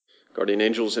Guardian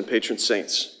angels and patron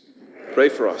saints, pray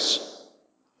for us.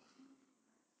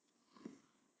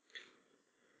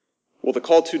 Well, the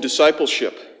call to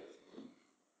discipleship,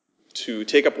 to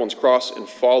take up one's cross and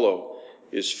follow,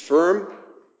 is firm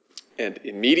and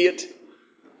immediate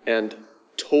and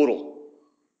total.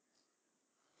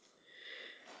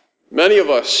 Many of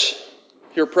us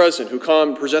here present who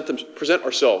come present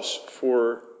ourselves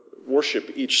for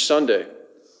worship each Sunday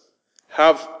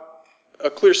have a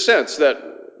clear sense that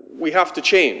we have to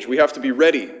change. We have to be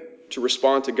ready to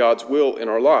respond to God's will in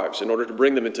our lives in order to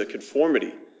bring them into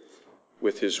conformity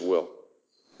with his will.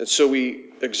 And so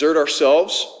we exert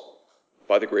ourselves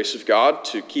by the grace of God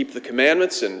to keep the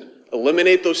commandments and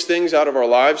eliminate those things out of our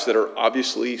lives that are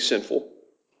obviously sinful.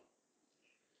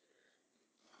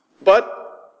 But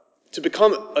to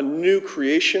become a new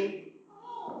creation,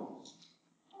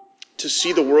 to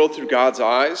see the world through God's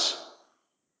eyes,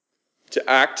 to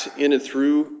act in and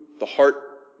through the heart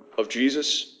of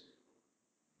Jesus,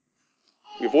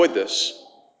 we avoid this.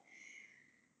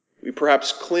 We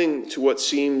perhaps cling to what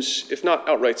seems, if not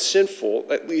outright sinful,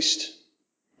 at least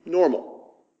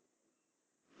normal,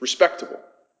 respectable.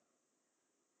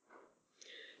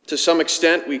 To some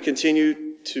extent, we continue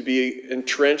to be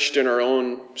entrenched in our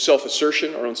own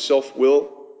self-assertion, our own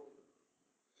self-will.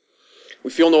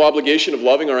 We feel no obligation of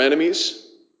loving our enemies.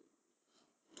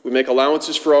 We make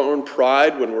allowances for our own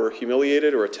pride when we're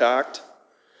humiliated or attacked.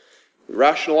 We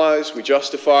rationalize, we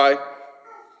justify.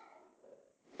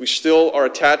 We still are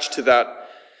attached to that,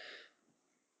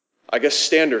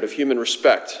 standard of human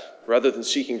respect, rather than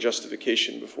seeking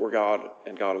justification before God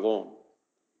and God alone.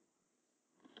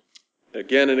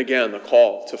 Again and again, the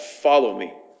call to follow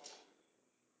me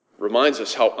reminds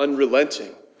us how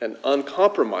unrelenting and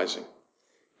uncompromising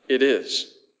it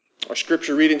is. Our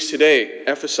scripture readings today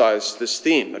emphasize this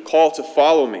theme, the call to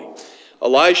follow me.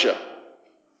 Elijah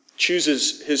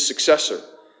chooses his successor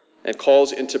and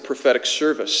calls into prophetic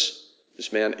service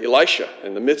this man Elisha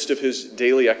in the midst of his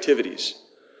daily activities.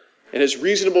 And his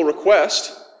reasonable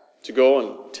request to go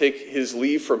and take his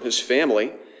leave from his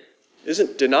family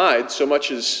isn't denied so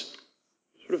much as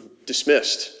sort of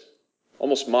dismissed,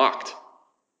 almost mocked.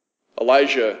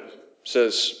 Elijah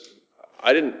says,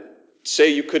 I didn't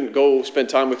say you couldn't go spend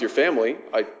time with your family.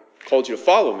 I called you to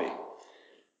follow me.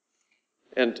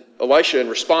 And Elisha, in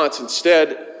response,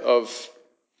 instead of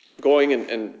going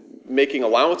and making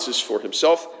allowances for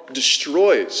himself,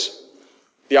 destroys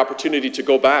the opportunity to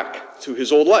go back to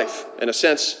his old life, in a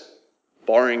sense,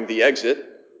 barring the exit.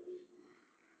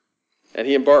 And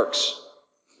he embarks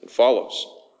and follows.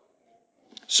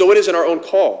 So it is in our own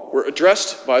call. We're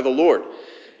addressed by the Lord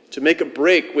to make a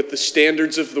break with the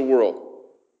standards of the world.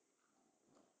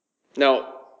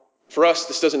 Now, for us,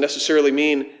 this doesn't necessarily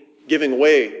mean giving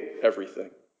away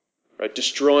everything, right?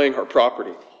 Destroying our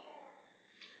property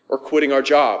or quitting our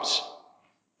jobs,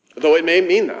 though it may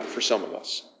mean that for some of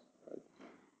us.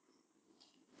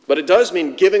 But it does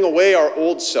mean giving away our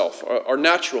old self, our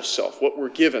natural self, what we're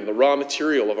given, the raw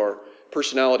material of our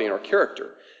personality and our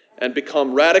character, and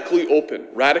become radically open,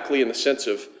 radically in the sense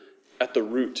of at the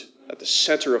root, at the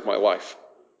center of my life,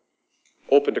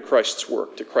 open to Christ's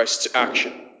work, to Christ's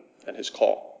action and his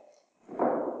call.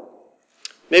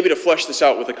 Maybe to flesh this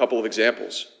out with a couple of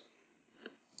examples.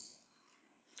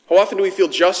 How often do we feel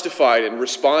justified in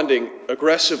responding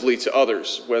aggressively to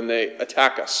others when they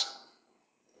attack us?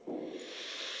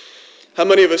 How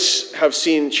many of us have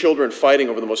seen children fighting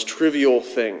over the most trivial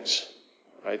things,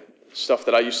 right? Stuff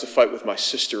that I used to fight with my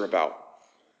sister about.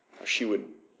 She would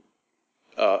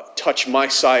touch my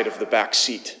side of the back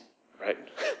seat, right?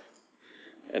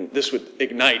 And this would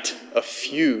ignite a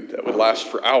feud that would last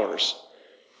for hours,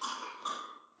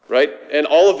 right? And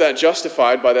all of that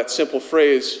justified by that simple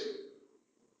phrase,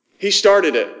 he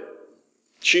started it.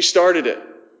 She started it.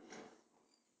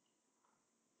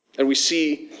 And we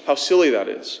see how silly that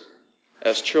is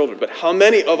as children. But how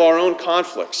many of our own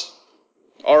conflicts,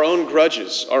 our own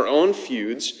grudges, our own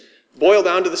feuds boil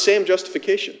down to the same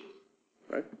justification,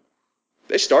 right?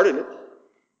 They started it.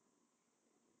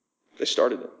 They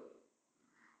started it.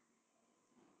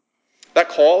 That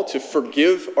call to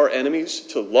forgive our enemies,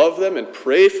 to love them and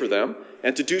pray for them,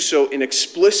 and to do so in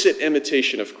explicit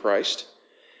imitation of Christ,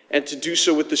 and to do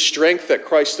so with the strength that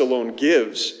Christ alone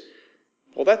gives,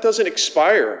 well, that doesn't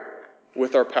expire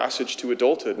with our passage to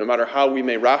adulthood, no matter how we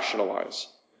may rationalize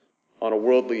on a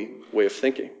worldly way of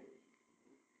thinking.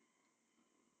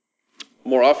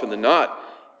 More often than not,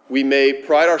 we may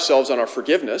pride ourselves on our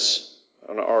forgiveness,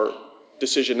 on our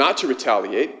decision not to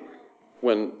retaliate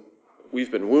when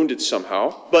we've been wounded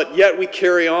somehow, but yet we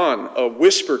carry on a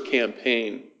whisper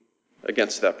campaign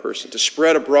against that person, to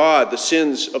spread abroad the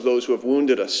sins of those who have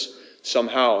wounded us,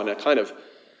 somehow, and a kind of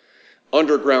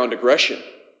underground aggression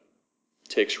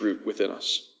takes root within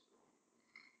us.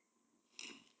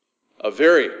 A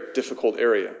very difficult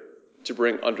area to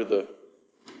bring under the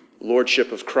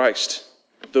lordship of Christ,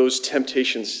 those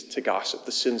temptations to gossip,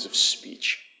 the sins of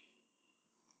speech.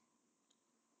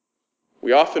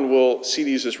 We often will see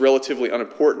these as relatively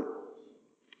unimportant.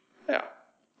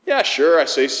 Yeah, sure, I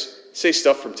say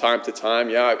stuff from time to time.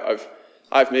 Yeah,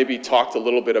 I've maybe talked a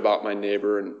little bit about my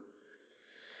neighbor and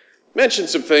mentioned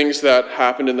some things that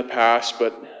happened in the past,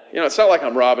 but it's not like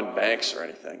I'm robbing banks or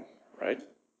anything, right?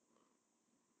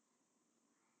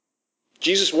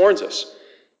 Jesus warns us.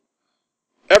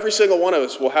 Every single one of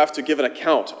us will have to give an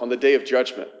account on the day of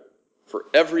judgment for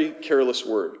every careless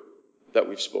word that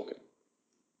we've spoken.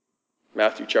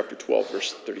 Matthew chapter 12,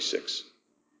 verse 36.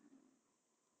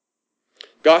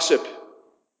 Gossip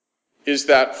is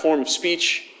that form of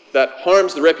speech that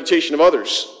harms the reputation of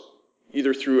others,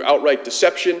 either through outright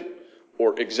deception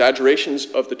or exaggerations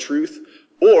of the truth,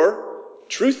 or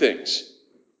true things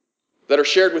that are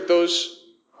shared with those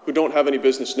who don't have any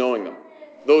business knowing them,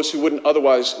 those who wouldn't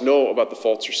otherwise know about the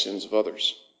faults or sins of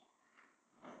others.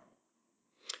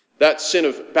 That sin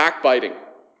of backbiting,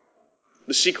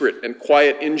 the secret and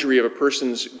quiet injury of a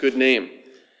person's good name,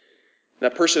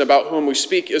 that person about whom we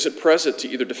speak isn't present to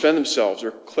either defend themselves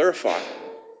or clarify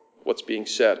what's being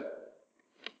said.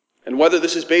 And whether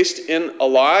this is based in a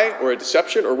lie or a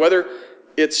deception, or whether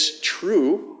it's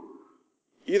true,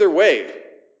 either way,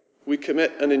 we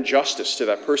commit an injustice to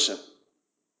that person.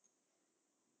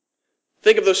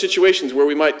 Think of those situations where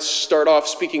we might start off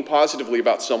speaking positively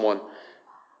about someone,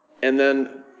 and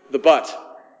then the but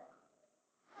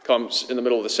comes in the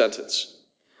middle of the sentence.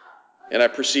 And I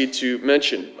proceed to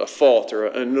mention a fault or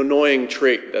an annoying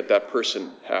trait that person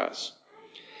has.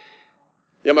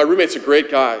 Yeah, my roommate's a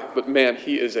great guy, but man,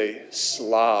 he is a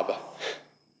slob.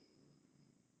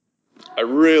 I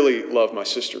really love my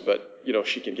sister, but,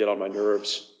 she can get on my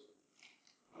nerves.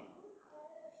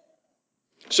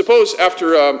 Suppose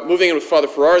after moving in with Father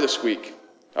Farrar this week,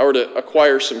 I were to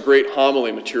acquire some great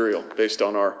homily material based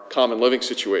on our common living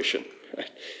situation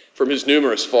from his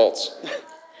numerous faults.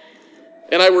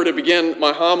 And I were to begin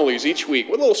my homilies each week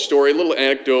with a little story, a little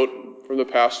anecdote from the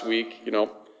past week,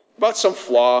 about some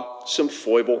flaw, some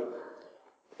foible.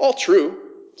 All true.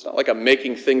 It's not like I'm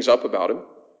making things up about him.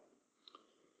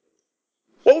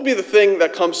 What would be the thing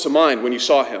that comes to mind when you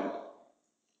saw him?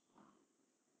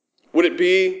 Would it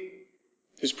be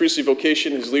his priestly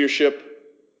vocation, his leadership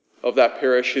of that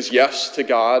parish, his yes to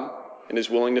God, and his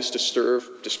willingness to serve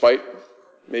despite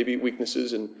maybe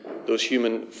weaknesses and those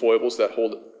human foibles that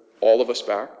hold all of us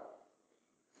back?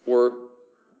 Or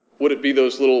would it be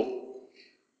those little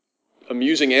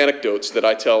amusing anecdotes that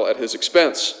I tell at his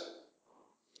expense?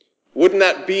 Wouldn't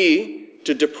that be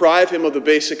to deprive him of the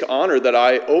basic honor that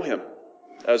I owe him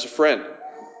as a friend,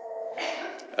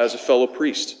 as a fellow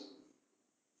priest?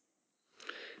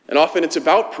 And often it's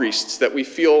about priests that we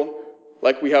feel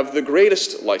like we have the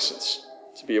greatest license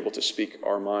to be able to speak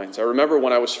our minds. I remember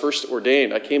when I was first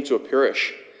ordained, I came to a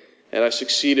parish and I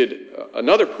succeeded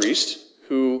another priest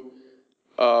who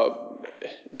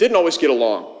didn't always get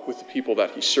along with the people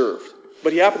that he served,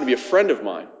 but he happened to be a friend of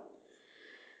mine.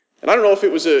 And I don't know if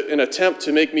it was an attempt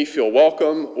to make me feel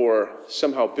welcome or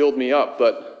somehow build me up,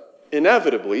 but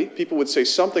inevitably people would say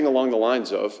something along the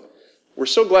lines of, "We're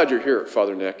so glad you're here,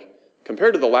 Father Nick.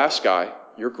 Compared to the last guy,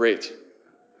 you're great."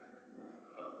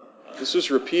 This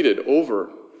was repeated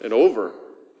over and over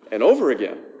and over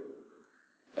again,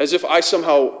 as if I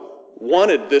somehow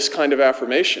wanted this kind of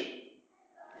affirmation.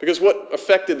 Because what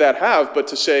effect did that have but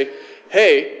to say,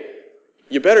 hey,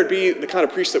 you better be the kind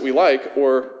of priest that we like,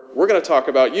 or we're going to talk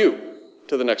about you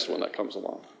to the next one that comes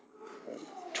along.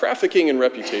 Trafficking in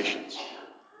reputations.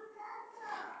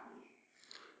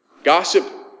 Gossip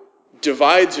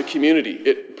divides a community.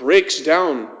 It breaks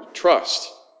down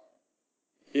trust.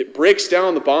 It breaks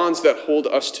down the bonds that hold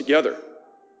us together.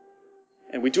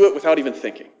 And we do it without even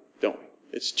thinking, don't we?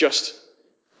 It's just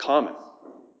common.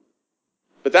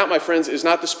 But that, my friends, is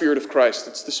not the Spirit of Christ.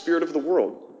 It's the spirit of the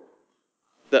world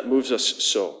that moves us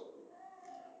so.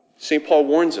 St. Paul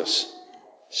warns us,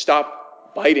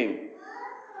 stop biting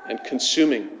and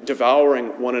consuming,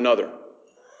 devouring one another,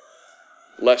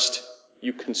 lest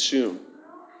you consume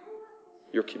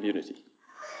your community.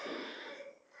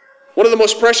 One of the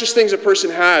most precious things a person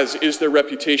has is their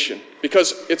reputation,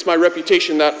 because it's my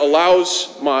reputation that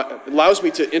allows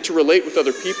me to interrelate with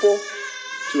other people,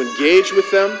 to engage with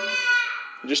them,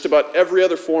 in just about every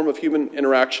other form of human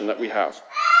interaction that we have.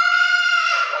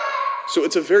 So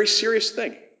it's a very serious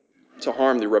thing to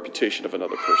harm the reputation of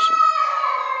another person.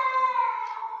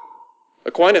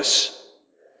 Aquinas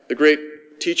the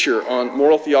great teacher on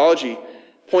moral theology,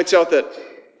 points out that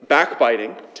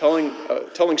backbiting,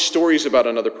 telling stories about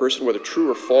another person, whether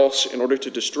true or false, in order to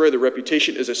destroy their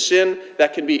reputation, is a sin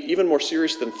that can be even more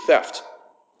serious than theft.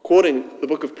 Quoting the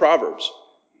book of Proverbs,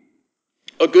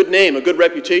 a good name, a good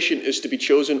reputation is to be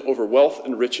chosen over wealth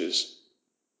and riches.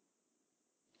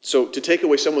 So to take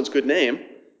away someone's good name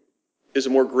is a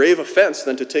more grave offense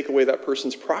than to take away that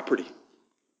person's property.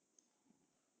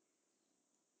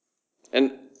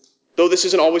 And though this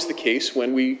isn't always the case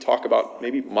when we talk about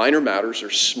maybe minor matters or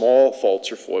small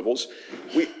faults or foibles,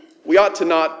 we ought to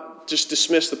not just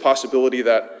dismiss the possibility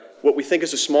that what we think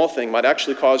is a small thing might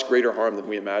actually cause greater harm than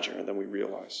we imagine or than we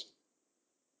realize.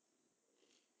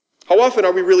 How often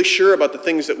are we really sure about the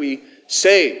things that we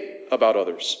say about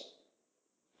others?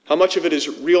 How much of it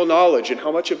is real knowledge and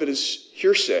how much of it is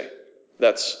hearsay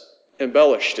that's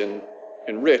embellished and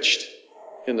enriched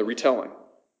in the retelling?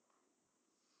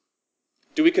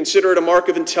 Do we consider it a mark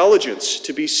of intelligence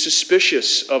to be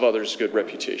suspicious of others' good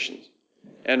reputations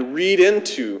and read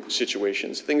into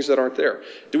situations things that aren't there?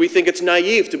 Do we think it's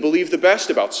naive to believe the best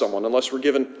about someone unless we're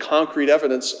given concrete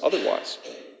evidence otherwise?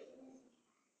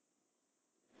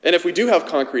 And if we do have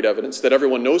concrete evidence that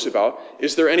everyone knows about,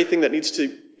 is there anything that needs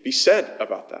to be said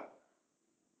about that?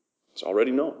 It's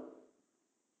already known.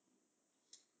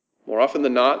 More often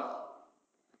than not,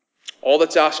 all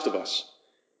that's asked of us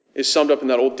is summed up in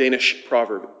that old Danish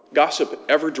proverb, gossip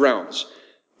ever drowns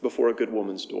before a good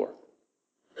woman's door.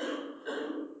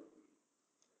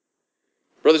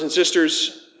 Brothers and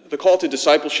sisters, the call to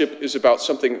discipleship is about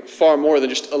something far more than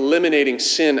just eliminating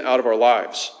sin out of our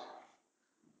lives.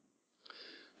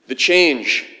 The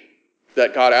change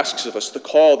that God asks of us, the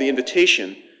call, the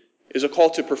invitation, is a call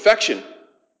to perfection.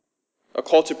 A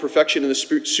call to perfection in the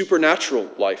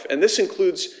supernatural life. And this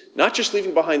includes not just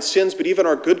leaving behind sins, but even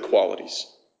our good qualities,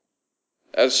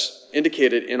 as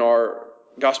indicated in our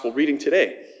gospel reading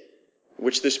today, in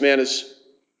which this man is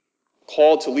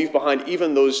called to leave behind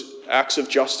even those acts of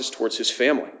justice towards his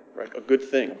family, right? A good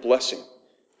thing, a blessing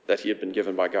that he had been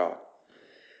given by God.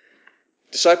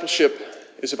 Discipleship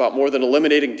is about more than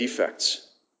eliminating defects,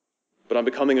 but on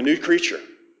becoming a new creature,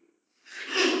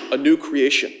 a new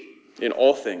creation in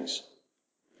all things,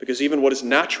 because even what is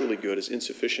naturally good is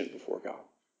insufficient before God.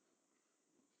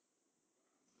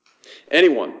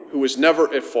 Anyone who is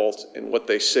never at fault in what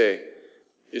they say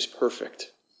is perfect,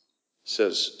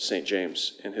 says St.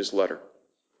 James in his letter.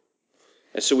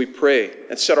 And so we pray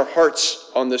and set our hearts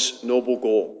on this noble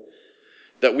goal,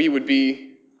 that we would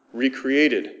be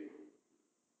recreated.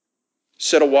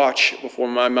 Set a watch before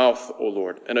my mouth, O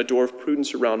Lord, and a door of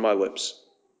prudence around my lips,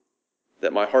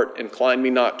 that my heart incline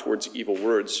me not towards evil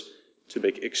words to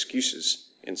make excuses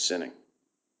in sinning.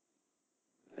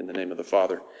 In the name of the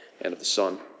Father, and of the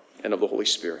Son, and of the Holy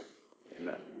Spirit.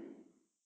 Amen.